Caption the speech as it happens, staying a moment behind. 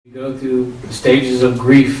You go through stages of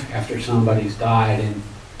grief after somebody's died,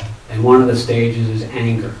 and one of the stages is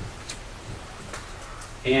anger.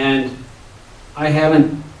 And I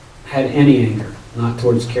haven't had any anger, not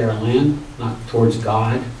towards Carol Ann, not towards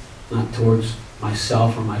God, not towards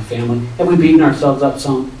myself or my family. Have we beaten ourselves up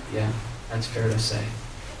some? Yeah, that's fair to say.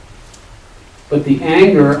 But the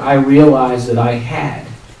anger I realized that I had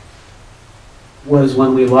was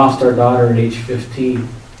when we lost our daughter at age 15.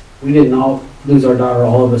 We didn't all lose our daughter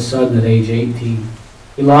all of a sudden at age 18.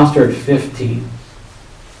 We lost her at 15.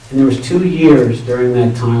 And there was 2 years during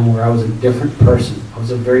that time where I was a different person. I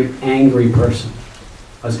was a very angry person.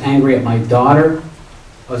 I was angry at my daughter.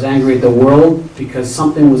 I was angry at the world because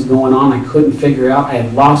something was going on I couldn't figure out. I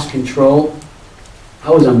had lost control.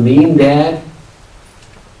 I was a mean dad.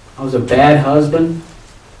 I was a bad husband.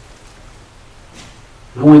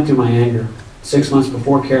 I went through my anger. 6 months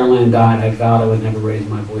before Carol Ann died, I vowed I would never raise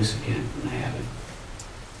my voice again, and I haven't.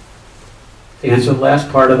 To answer the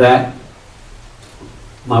last part of that,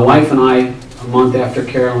 my wife and I, a month after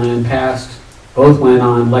Carol Ann passed, both went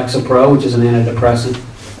on Lexapro, which is an antidepressant.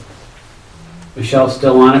 Michelle's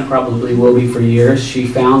still on it, probably will be for years. She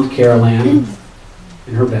found Carol Ann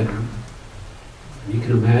in her bedroom. You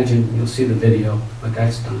can imagine, you'll see the video, what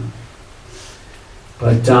that's done.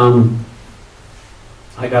 But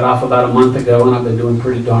I got off about a month ago, and I've been doing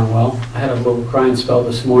pretty darn well. I had a little crying spell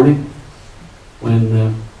this morning when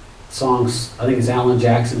the songs, I think it's Alan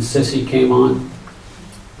Jackson's Sissy came on,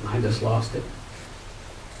 and I just lost it.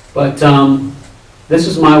 But this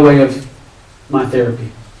is my way of my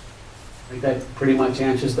therapy. I think that pretty much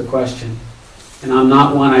answers the question. And I'm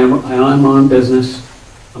not one, I own my own business.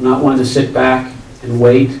 I'm not one to sit back and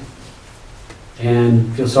wait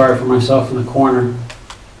and feel sorry for myself in the corner.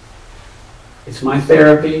 It's my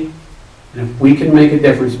therapy, and if we can make a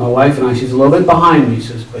difference, my wife and I, she's a little bit behind me,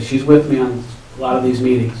 but she's with me on a lot of these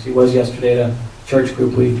meetings. She was yesterday at a church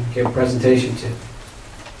group we gave a presentation to.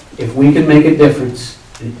 If we can make a difference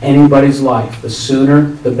in anybody's life, the sooner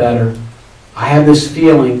the better. I have this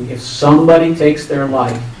feeling if somebody takes their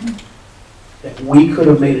life that we could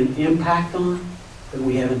have made an impact on, then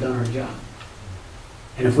we haven't done our job.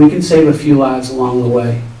 And if we can save a few lives along the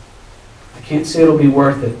way, I can't say it'll be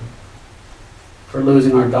worth it for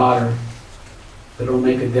losing our daughter, but it'll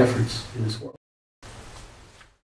make a difference in this world.